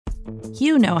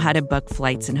You know how to book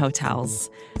flights and hotels.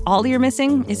 All you're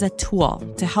missing is a tool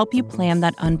to help you plan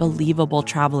that unbelievable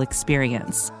travel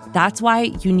experience. That's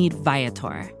why you need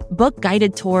Viator. Book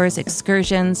guided tours,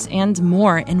 excursions, and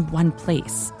more in one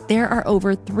place. There are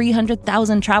over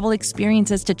 300,000 travel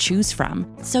experiences to choose from,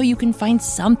 so you can find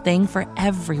something for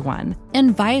everyone.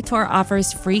 And Viator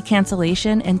offers free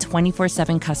cancellation and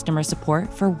 24/7 customer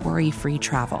support for worry-free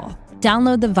travel.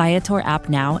 Download the Viator app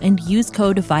now and use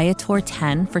code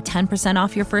Viator10 for 10%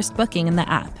 off your first booking in the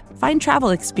app. Find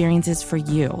travel experiences for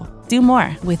you. Do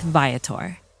more with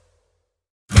Viator.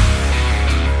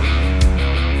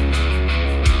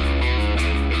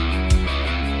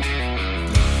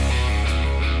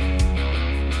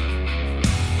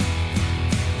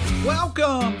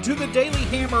 Welcome to the Daily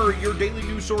Hammer, your daily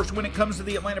news source when it comes to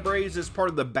the Atlanta Braves as part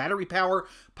of the Battery Power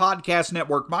Podcast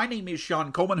Network. My name is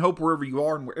Sean Coleman. Hope wherever you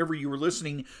are and wherever you are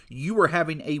listening, you are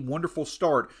having a wonderful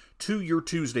start to your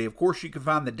Tuesday. Of course, you can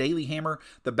find the Daily Hammer,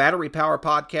 the Battery Power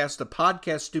Podcast, the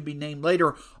podcast to be named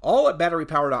later, all at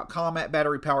batterypower.com, at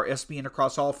batterypowersbn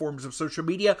across all forms of social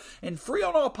media, and free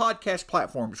on all podcast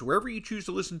platforms. Wherever you choose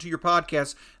to listen to your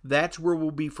podcast, that's where we'll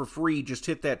be for free. Just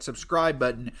hit that subscribe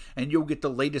button and you'll get the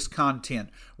latest content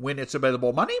when it's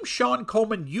available. My name's Sean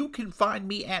Coleman. You can find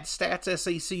me at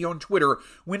StatsSAC on Twitter.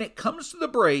 When it comes to the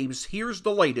Braves, here's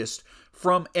the latest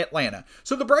from Atlanta.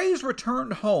 So the Braves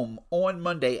returned home on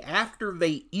Monday after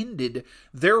they ended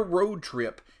their road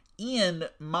trip in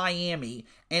Miami.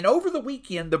 And over the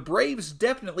weekend, the Braves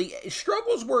definitely,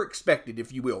 struggles were expected,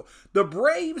 if you will. The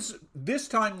Braves, this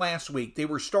time last week, they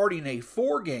were starting a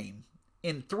 4-game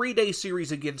in 3-day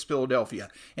series against Philadelphia.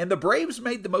 And the Braves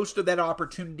made the most of that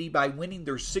opportunity by winning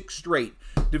their 6th straight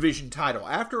division title.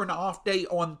 After an off day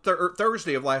on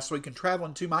Thursday of last week and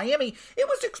traveling to Miami, it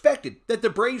was expected that the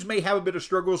Braves may have a bit of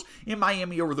struggles in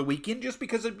Miami over the weekend just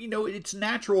because of, it's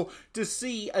natural to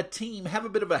see a team have a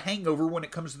bit of a hangover when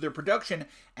it comes to their production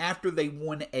after they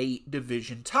won a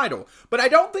division title. But I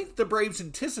don't think the Braves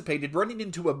anticipated running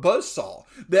into a buzzsaw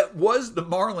that was the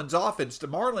Marlins offense. The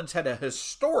Marlins had a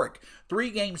historic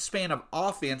 3-game span of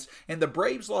offense, and the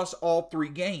Braves lost all 3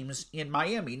 games in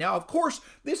Miami. Now, of course,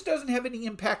 this doesn't have any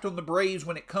impact on the Braves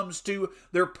when it comes to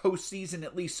their postseason,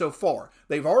 at least so far.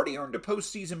 They've already earned a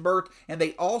postseason berth, and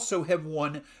they also have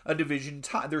won a division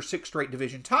their 6th straight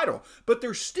division title. But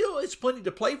there still is plenty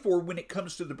to play for when it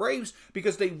comes to the Braves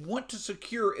because they want to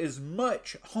secure as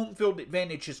much home field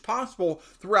advantage as possible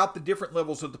throughout the different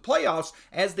levels of the playoffs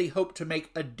as they hope to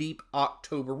make a deep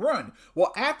October run.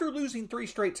 Well, after losing 3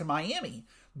 straight to Miami,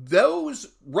 those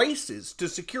races to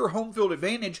secure home field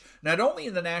advantage, not only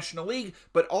in the National League,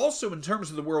 but also in terms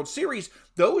of the World Series,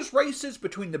 those races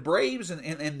between the Braves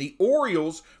and the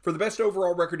Orioles for the best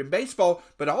overall record in baseball,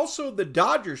 but also the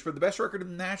Dodgers for the best record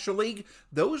in the National League,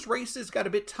 those races got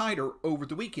a bit tighter over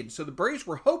the weekend. So the Braves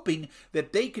were hoping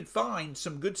that they could find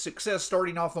some good success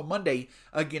starting off on Monday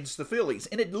against the Phillies.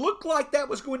 And it looked like that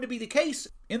was going to be the case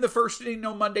in the first inning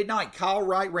on Monday night. Kyle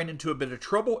Wright ran into a bit of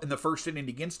trouble in the first inning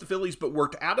against the Phillies, but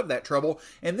worked out of that trouble.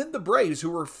 And then the Braves,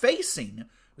 who were facing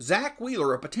Zach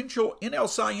Wheeler, a potential NL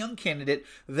Cy Young candidate,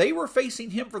 they were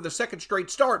facing him for the 2nd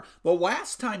straight start. The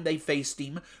last time they faced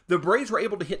him, the Braves were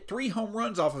able to hit 3 home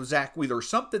runs off of Zach Wheeler,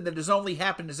 something that has only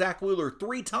happened to Zach Wheeler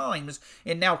 3 times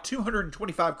in now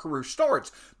 225 career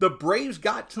starts. The Braves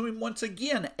got to him once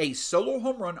again, a solo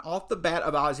home run off the bat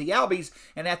of Ozzie Albies,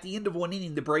 and at the end of 1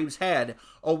 inning, the Braves had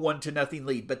a 1-0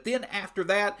 lead. But then after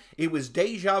that, it was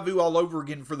deja vu all over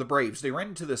again for the Braves. They ran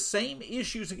into the same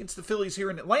issues against the Phillies here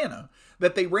in Atlanta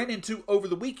that they ran into over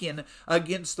the weekend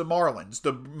against the Marlins.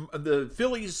 The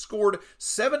Phillies scored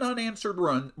 7 unanswered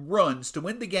runs to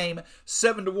win the game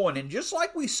 7-1. And just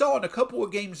like we saw in a couple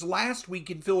of games last week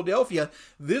in Philadelphia,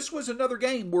 this was another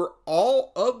game where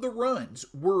all of the runs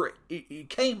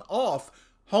came off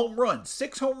home runs.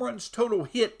 6 home runs total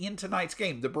hit in tonight's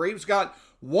game. The Braves got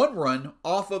 1 run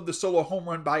off of the solo home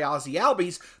run by Ozzie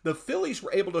Albies. The Phillies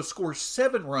were able to score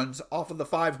 7 runs off of the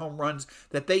 5 home runs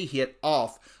that they hit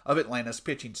off of Atlanta's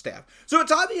pitching staff. So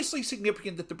it's obviously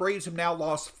significant that the Braves have now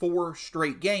lost 4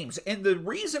 straight games. And the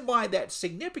reason why that's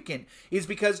significant is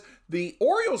because the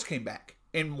Orioles came back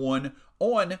and won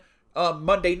on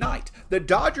Monday night. The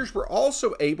Dodgers were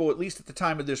also able, at least at the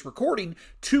time of this recording,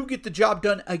 to get the job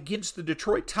done against the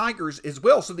Detroit Tigers as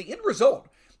well. So the end result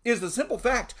is the simple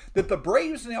fact that the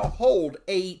Braves now hold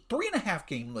a 3.5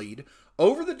 game lead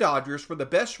over the Dodgers for the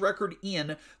best record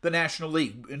in the National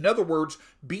League. In other words,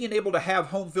 being able to have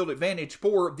home field advantage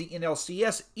for the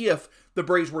NLCS if the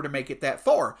Braves were to make it that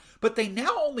far. But they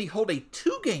now only hold a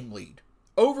 2-game lead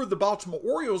over the Baltimore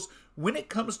Orioles, when it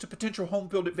comes to potential home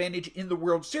field advantage in the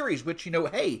World Series, which,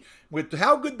 hey, with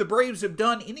how good the Braves have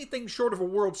done, anything short of a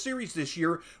World Series this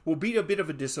year will be a bit of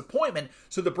a disappointment.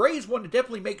 So the Braves want to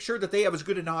definitely make sure that they have as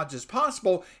good an odds as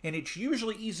possible, and it's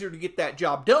usually easier to get that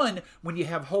job done when you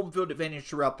have home field advantage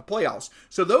throughout the playoffs.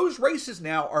 So those races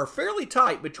now are fairly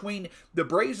tight between the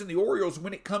Braves and the Orioles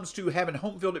when it comes to having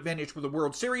home field advantage for the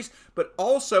World Series, but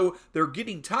also they're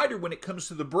getting tighter when it comes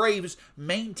to the Braves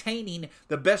maintaining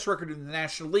the best record in the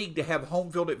National League to have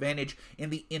home field advantage in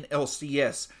the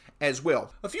NLCS as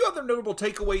well. A few other notable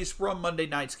takeaways from Monday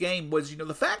night's game was,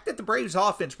 the fact that the Braves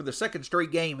offense for the second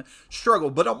straight game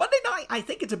struggled. But on Monday night, I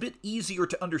think it's a bit easier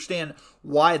to understand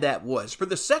why that was. For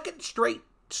the second straight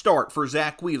start for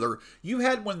Zach Wheeler, you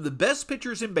had one of the best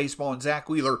pitchers in baseball in Zach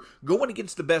Wheeler going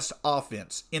against the best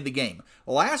offense in the game.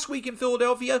 Last week in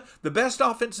Philadelphia, the best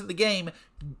offense in the game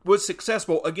was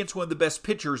successful against one of the best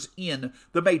pitchers in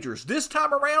the majors. This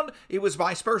time around, it was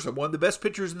vice versa. One of the best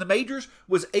pitchers in the majors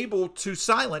was able to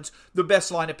silence the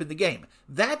best lineup in the game.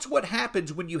 That's what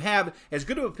happens when you have as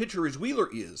good of a pitcher as Wheeler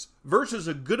is versus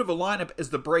as good of a lineup as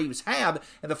the Braves have,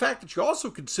 and the fact that you also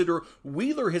consider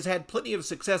Wheeler has had plenty of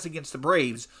success against the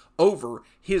Braves over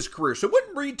his career. So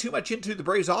wouldn't read too much into the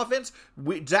Braves offense.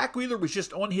 Zach Wheeler was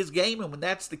just on his game, and when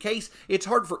that's the case, it's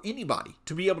hard for anybody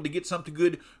to be able to get something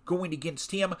good going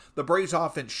against him. The Braves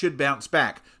offense should bounce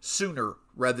back sooner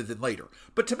rather than later.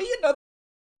 But to me,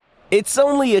 It's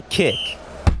only a kick,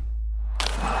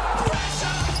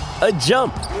 a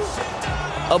jump,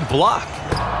 a block.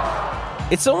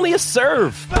 It's only a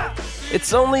serve.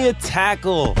 It's only a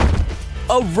tackle,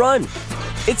 a run.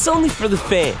 It's only for the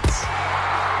fans.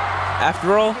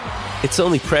 After all, it's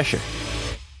only pressure.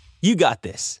 You got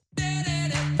this.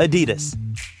 Adidas.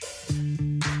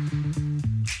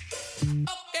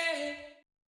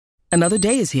 Another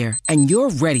day is here, and you're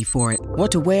ready for it.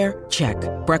 What to wear? Check.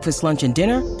 Breakfast, lunch, and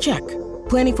dinner? Check.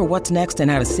 Planning for what's next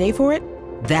and how to save for it?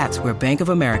 That's where Bank of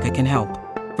America can help.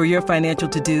 For your financial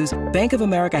to-dos, Bank of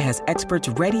America has experts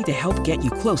ready to help get you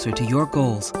closer to your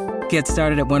goals. Get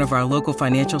started at one of our local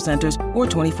financial centers or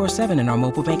 24/7 in our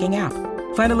mobile banking app.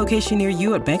 Find a location near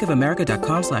you at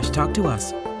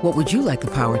bankofamerica.com/talktous. What would you like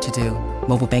the power to do?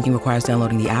 Mobile banking requires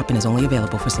downloading the app and is only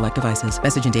available for select devices.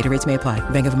 Message and data rates may apply.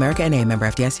 Bank of America N.A., member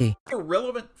FDIC. a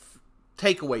relevant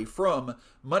takeaway from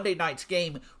Monday night's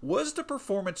game was the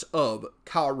performance of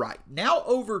Kyle Wright. Now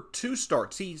over 2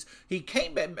 starts. He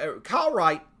came back. Kyle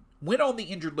Wright went on the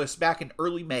injured list back in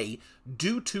early May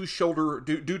due to a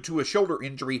shoulder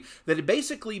injury that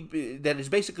has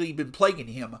basically been plaguing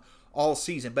him all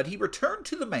season. But he returned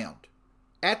to the mound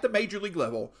at the major league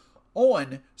level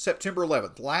on September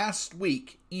 11th, last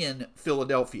week in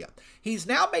Philadelphia. He's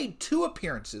now made 2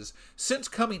 appearances since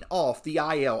coming off the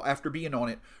IL after being on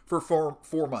it for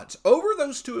 4 months. Over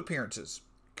those 2 appearances,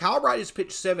 Kyle Wright has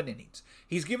pitched 7 innings.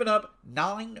 He's given up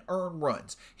 9 earned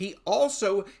runs. He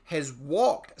also has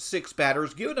walked 6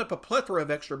 batters, given up a plethora of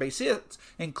extra base hits,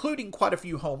 including quite a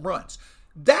few home runs.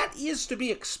 That is to be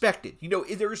expected.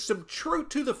 There's some truth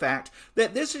to the fact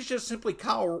that this is just simply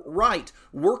Kyle Wright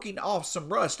working off some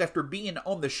rust after being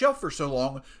on the shelf for so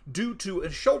long due to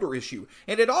a shoulder issue.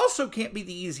 And it also can't be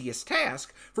the easiest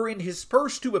task for in his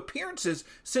first 2 appearances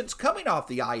since coming off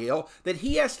the IL that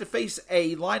he has to face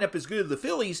a lineup as good as the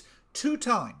Phillies 2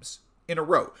 times in a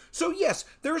row. So yes,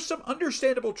 there's some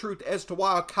understandable truth as to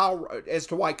why Kyle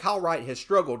Wright has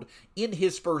struggled in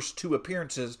his first 2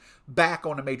 appearances back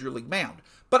on a major league mound.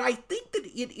 But I think that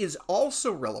it is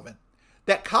also relevant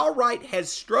that Kyle Wright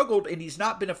has struggled and he's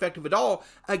not been effective at all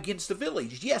against the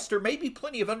Phillies. Yes, there may be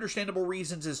plenty of understandable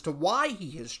reasons as to why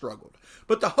he has struggled.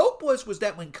 But the hope was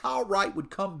that when Kyle Wright would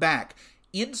come back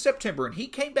in September, and he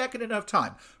came back in enough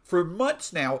time, for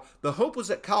months now, the hope was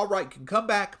that Kyle Wright can come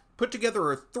back, put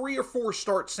together a 3 or 4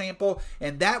 start sample,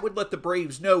 and that would let the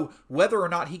Braves know whether or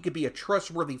not he could be a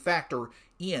trustworthy factor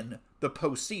in the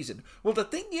postseason. Well, the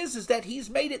thing is that he's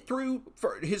made it through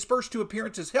for his first 2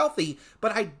 appearances healthy,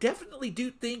 but I definitely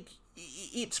do think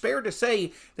it's fair to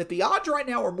say that the odds right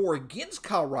now are more against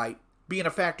Kyle Wright being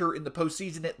a factor in the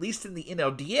postseason, at least in the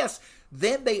NLDS,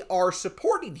 than they are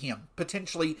supporting him,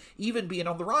 potentially even being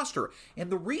on the roster. And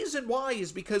the reason why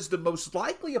is because the most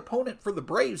likely opponent for the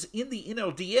Braves in the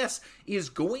NLDS is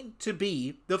going to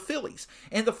be the Phillies.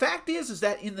 And the fact is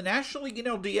that in the National League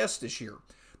NLDS this year,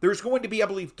 there's going to be, I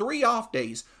believe, 3 off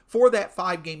days for that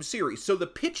 5-game series. So the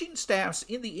pitching staffs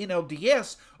in the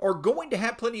NLDS are going to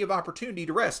have plenty of opportunity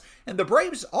to rest. And the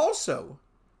Braves also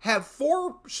have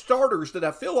 4 starters that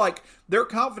I feel like they're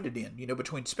confident in,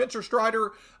 between Spencer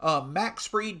Strider, Max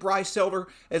Fried, Bryce Elder,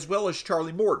 as well as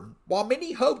Charlie Morton. While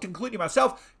many hoped, including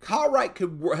myself, Kyle Wright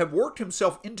could have worked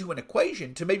himself into an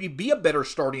equation to maybe be a better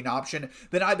starting option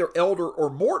than either Elder or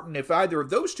Morton if either of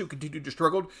those two continued to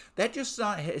struggle, that just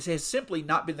has simply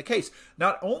not been the case.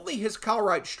 Not only has Kyle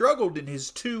Wright struggled in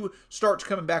his 2 starts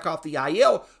coming back off the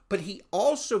IL, but he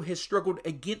also has struggled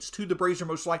against who the Braves are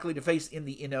most likely to face in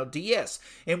the NLDS.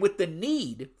 And with the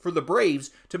need for the Braves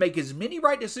to make as many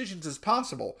right decisions as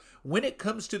possible when it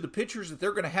comes to the pitchers that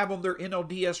they're going to have on their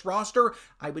NLDS roster,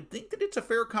 I would think that it's a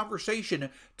fair conversation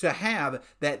to have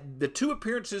that the 2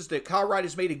 appearances that Kyle Wright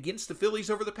has made against the Phillies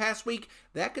over the past week,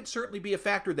 that could certainly be a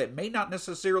factor that may not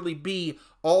necessarily be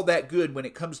all that good when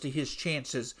it comes to his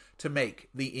chances to make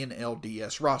the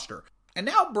NLDS roster. And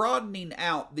now broadening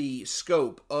out the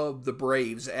scope of the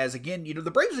Braves, as again, the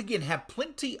Braves again have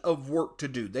plenty of work to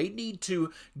do. They need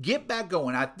to get back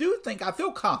going. I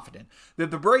feel confident that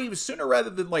the Braves, sooner rather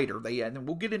than later, and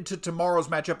we'll get into tomorrow's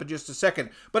matchup in just a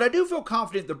second, but I do feel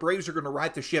confident the Braves are going to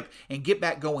right the ship and get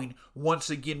back going once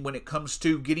again when it comes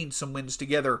to getting some wins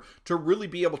together to really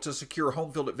be able to secure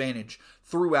home field advantage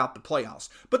throughout the playoffs.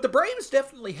 But the Braves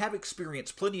definitely have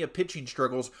experienced plenty of pitching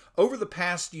struggles over the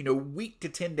past, week to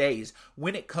 10 days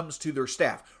when it comes to their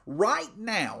staff. Right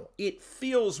now, it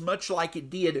feels much like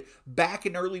it did back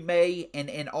in early May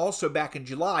and also back in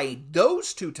July. At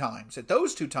those two times,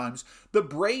 the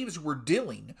Braves were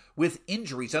dealing with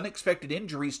injuries, unexpected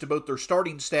injuries to both their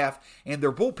starting staff and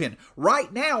their bullpen.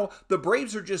 Right now, the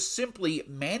Braves are just simply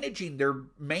managing their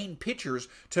main pitchers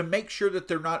to make sure that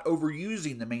they're not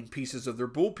overusing the main pieces of their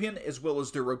bullpen as well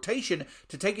as their rotation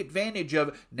to take advantage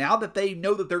of, now that they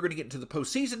know that they're going to get into the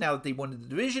postseason, now that they won the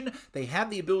division, they have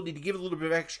the ability to give a little bit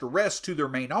of extra rest to their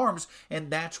main arms, and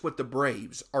that's what the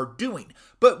Braves are doing.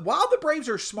 But while the Braves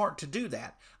are smart to do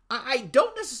that, I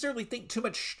don't necessarily think too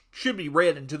much should be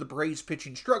read into the Braves'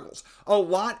 pitching struggles. A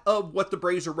lot of what the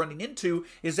Braves are running into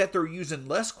is that they're using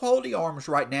less quality arms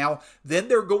right now than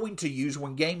they're going to use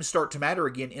when games start to matter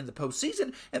again in the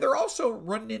postseason, and they're also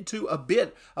running into a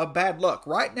bit of bad luck.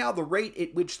 Right now, the rate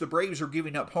at which the Braves are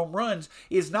giving up home runs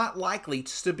is not likely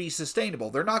to be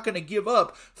sustainable. They're not going to give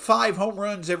up 5 home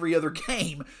runs every other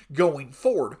game going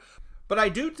forward. But I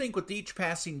do think with each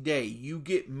passing day, you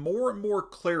get more and more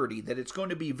clarity that it's going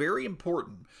to be very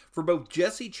important for both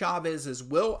Jesse Chavez as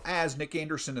well as Nick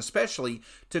Anderson especially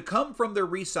to come from their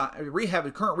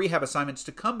current rehab assignments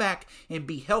to come back and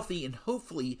be healthy and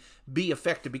hopefully be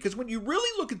effective. Because when you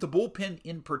really look at the bullpen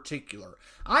in particular,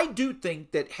 I do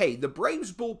think that, hey, the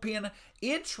Braves bullpen,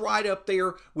 it's right up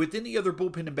there with any other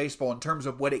bullpen in baseball in terms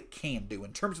of what it can do,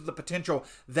 in terms of the potential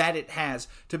that it has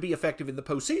to be effective in the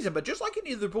postseason. But just like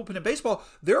any other bullpen in baseball,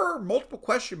 there are multiple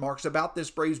question marks about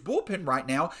this Braves bullpen right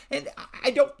now, and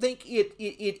I don't think it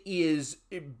is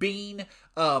being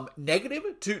negative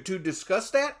to discuss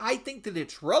that. I think that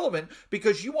it's relevant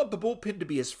because you want the bullpen to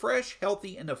be as fresh,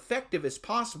 healthy, and effective as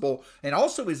possible, and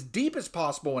also as deep as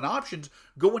possible in options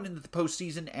going into the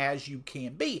postseason as you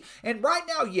can be. And right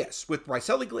now, yes, with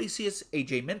Raisel Iglesias,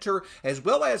 AJ Minter, as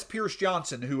well as Pierce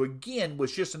Johnson, who again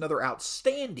was just another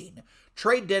outstanding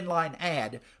trade deadline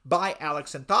ad by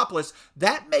Alex Anthopoulos,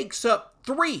 that makes up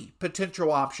 3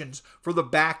 potential options for the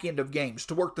back end of games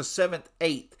to work the 7th,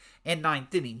 8th, and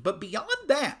 9th inning. But beyond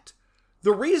that,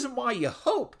 the reason why you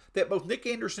hope that both Nick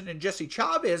Anderson and Jesse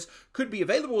Chavez could be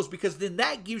available is because then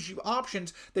that gives you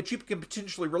options that you can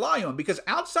potentially rely on. Because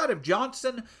outside of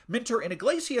Johnson, Minter, and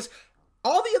Iglesias,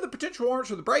 all the other potential arms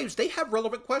for the Braves, they have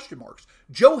relevant question marks.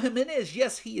 Joe Jimenez,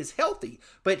 yes, he is healthy,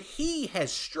 but he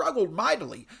has struggled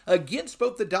mightily against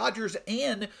both the Dodgers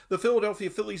and the Philadelphia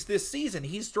Phillies this season.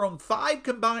 He's thrown 5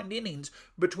 combined innings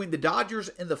between the Dodgers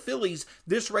and the Phillies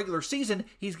this regular season.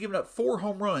 He's given up 4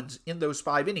 home runs in those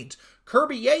 5 innings.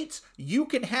 Kirby Yates, you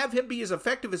can have him be as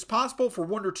effective as possible for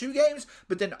 1 or 2 games,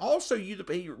 but then also you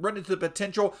run into the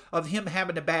potential of him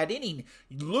having a bad inning.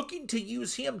 Looking to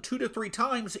use him 2 to 3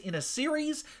 times in a series,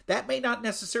 that may not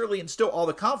necessarily instill all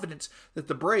the confidence that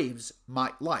the Braves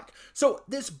might like. So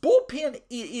this bullpen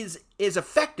is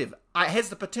effective, has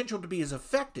the potential to be as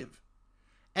effective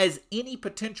as any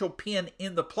potential pen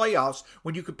in the playoffs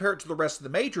when you compare it to the rest of the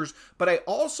majors, but I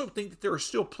also think that there are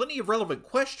still plenty of relevant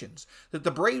questions that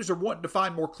the Braves are wanting to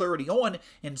find more clarity on,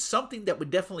 and something that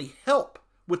would definitely help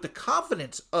with the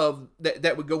confidence of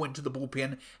that would go into the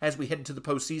bullpen as we head into the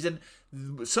postseason.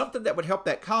 Something that would help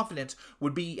that confidence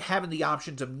would be having the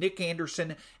options of Nick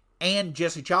Anderson and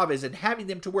Jesse Chavez, and having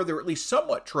them to where they're at least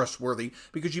somewhat trustworthy,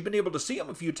 because you've been able to see them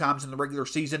a few times in the regular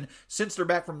season since they're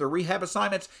back from their rehab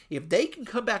assignments. If they can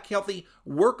come back healthy,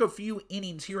 work a few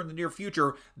innings here in the near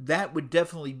future, that would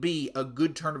definitely be a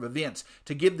good turn of events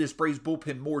to give this Braves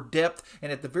bullpen more depth,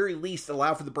 and at the very least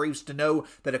allow for the Braves to know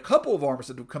that a couple of arms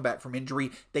that have come back from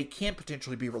injury, they can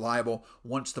potentially be reliable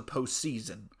once the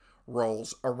postseason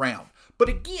rolls around. But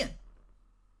again,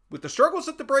 with the struggles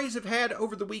that the Braves have had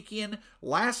over the weekend,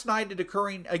 last night it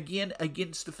occurring again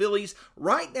against the Phillies,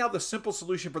 right now the simple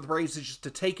solution for the Braves is just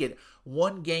to take it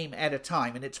one game at a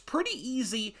time. And it's pretty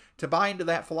easy to buy into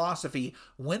that philosophy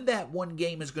when that one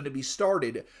game is going to be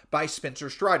started by Spencer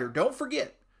Strider. Don't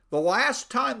forget, the last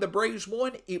time the Braves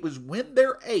won, it was when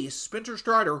their ace, Spencer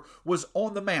Strider, was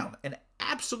on the mound. An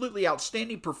absolutely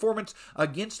outstanding performance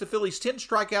against the Phillies. 10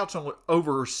 strikeouts on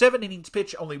over 7 innings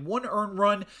pitched, only 1 earned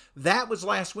run. That was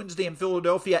last Wednesday in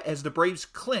Philadelphia as the Braves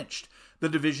clinched the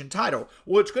division title.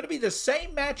 Well, it's going to be the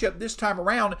same matchup this time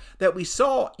around that we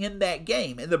saw in that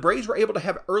game. And the Braves were able to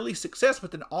have early success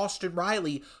with an Austin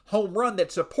Riley home run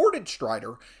that supported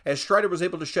Strider, as Strider was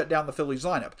able to shut down the Phillies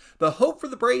lineup. The hope for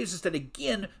the Braves is that,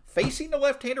 again, facing the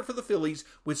left-hander for the Phillies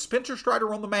with Spencer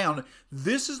Strider on the mound,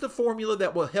 this is the formula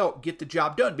that will help get the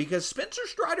job done, because Spencer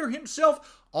Strider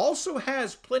himself also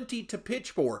has plenty to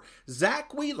pitch for.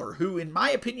 Zach Wheeler, who in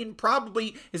my opinion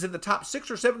probably is in the top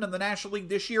 6 or 7 in the National League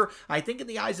this year, I think in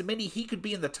the eyes of many he could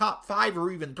be in the top 5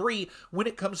 or even 3 when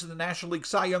it comes to the National League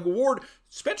Cy Young Award.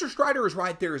 Spencer Strider is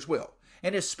right there as well.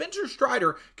 And if Spencer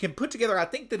Strider can put together, I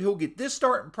think that he'll get this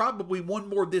start and probably one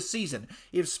more this season.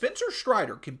 If Spencer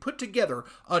Strider can put together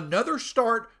another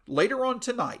start later on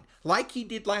tonight, like he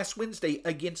did last Wednesday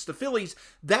against the Phillies,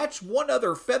 that's one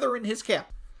other feather in his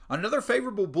cap. Another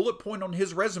favorable bullet point on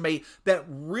his resume that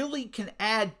really can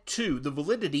add to the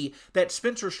validity that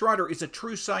Spencer Strider is a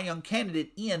true Cy Young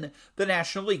candidate in the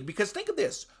National League. Because think of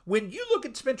this, when you look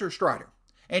at Spencer Strider,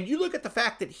 and you look at the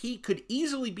fact that he could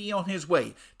easily be on his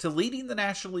way to leading the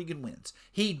National League in wins.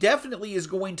 He definitely is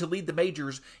going to lead the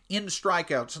majors in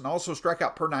strikeouts and also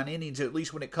strikeout per 9 innings, at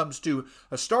least when it comes to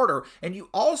a starter. And you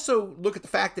also look at the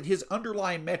fact that his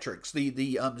underlying metrics, the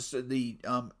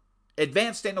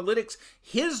advanced analytics,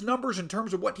 his numbers in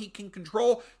terms of what he can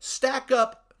control stack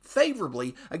up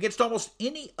favorably against almost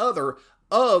any other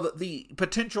of the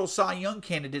potential Cy Young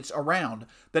candidates around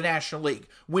the National League.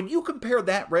 When you compare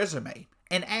that resume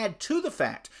and add to the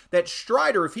fact that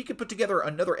Strider, if he could put together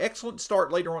another excellent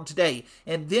start later on today,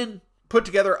 and then put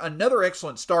together another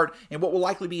excellent start in what will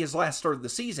likely be his last start of the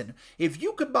season, if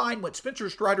you combine what Spencer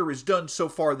Strider has done so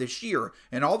far this year,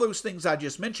 and all those things I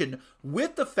just mentioned,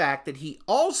 with the fact that he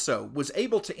also was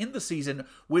able to end the season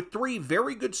with 3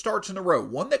 very good starts in a row,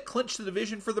 one that clinched the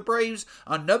division for the Braves,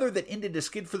 another that ended a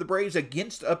skid for the Braves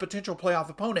against a potential playoff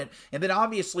opponent, and then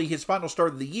obviously his final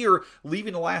start of the year,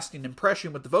 leaving a lasting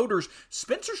impression with the voters,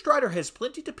 Spencer Strider has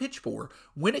plenty to pitch for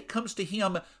when it comes to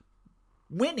him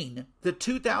winning the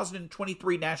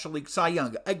 2023 National League Cy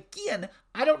Young. Again,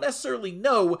 I don't necessarily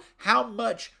know how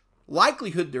much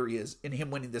likelihood there is in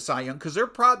him winning the Cy Young, because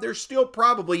there's still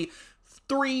probably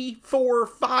 3, 4,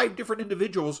 5 different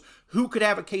individuals who could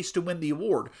have a case to win the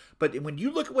award. But when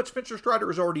you look at what Spencer Strider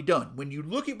has already done, when you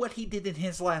look at what he did in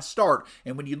his last start,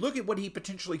 and when you look at what he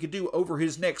potentially could do over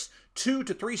his next 2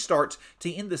 to 3 starts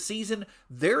to end the season,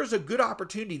 there's a good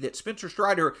opportunity that Spencer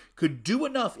Strider could do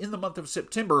enough in the month of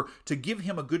September to give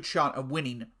him a good shot of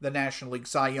winning the National League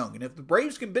Cy Young. And if the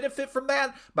Braves can benefit from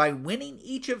that by winning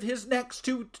each of his next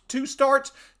two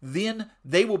starts, then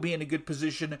they will be in a good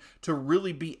position to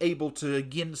really be able to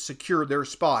again secure their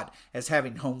spot as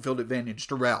having home field advantage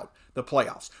throughout the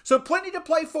playoffs. So plenty to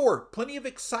play for, plenty of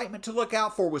excitement to look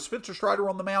out for with Spencer Strider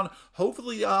on the mound.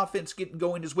 Hopefully the offense getting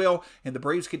going as well, and the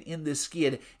Braves can end this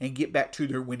skid and get back to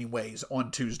their winning ways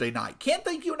on Tuesday night. Can't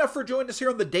thank you enough for joining us here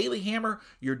on the Daily Hammer,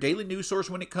 your daily news source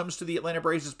when it comes to the Atlanta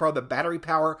Braves as part of the Battery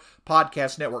Power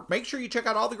Podcast Network. Make sure you check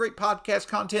out all the great podcast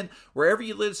content wherever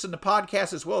you listen to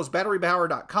podcasts, as well as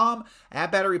batterypower.com,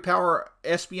 at Battery Power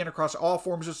SBN across all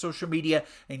forms of social media,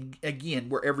 and again,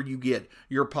 wherever you get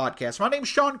your podcasts. My name's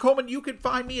Sean Coleman. You can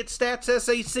find me at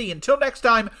StatsSAC. Until next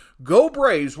time, go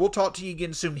Braves. We'll talk to you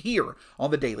again soon here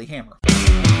on the Daily Hammer.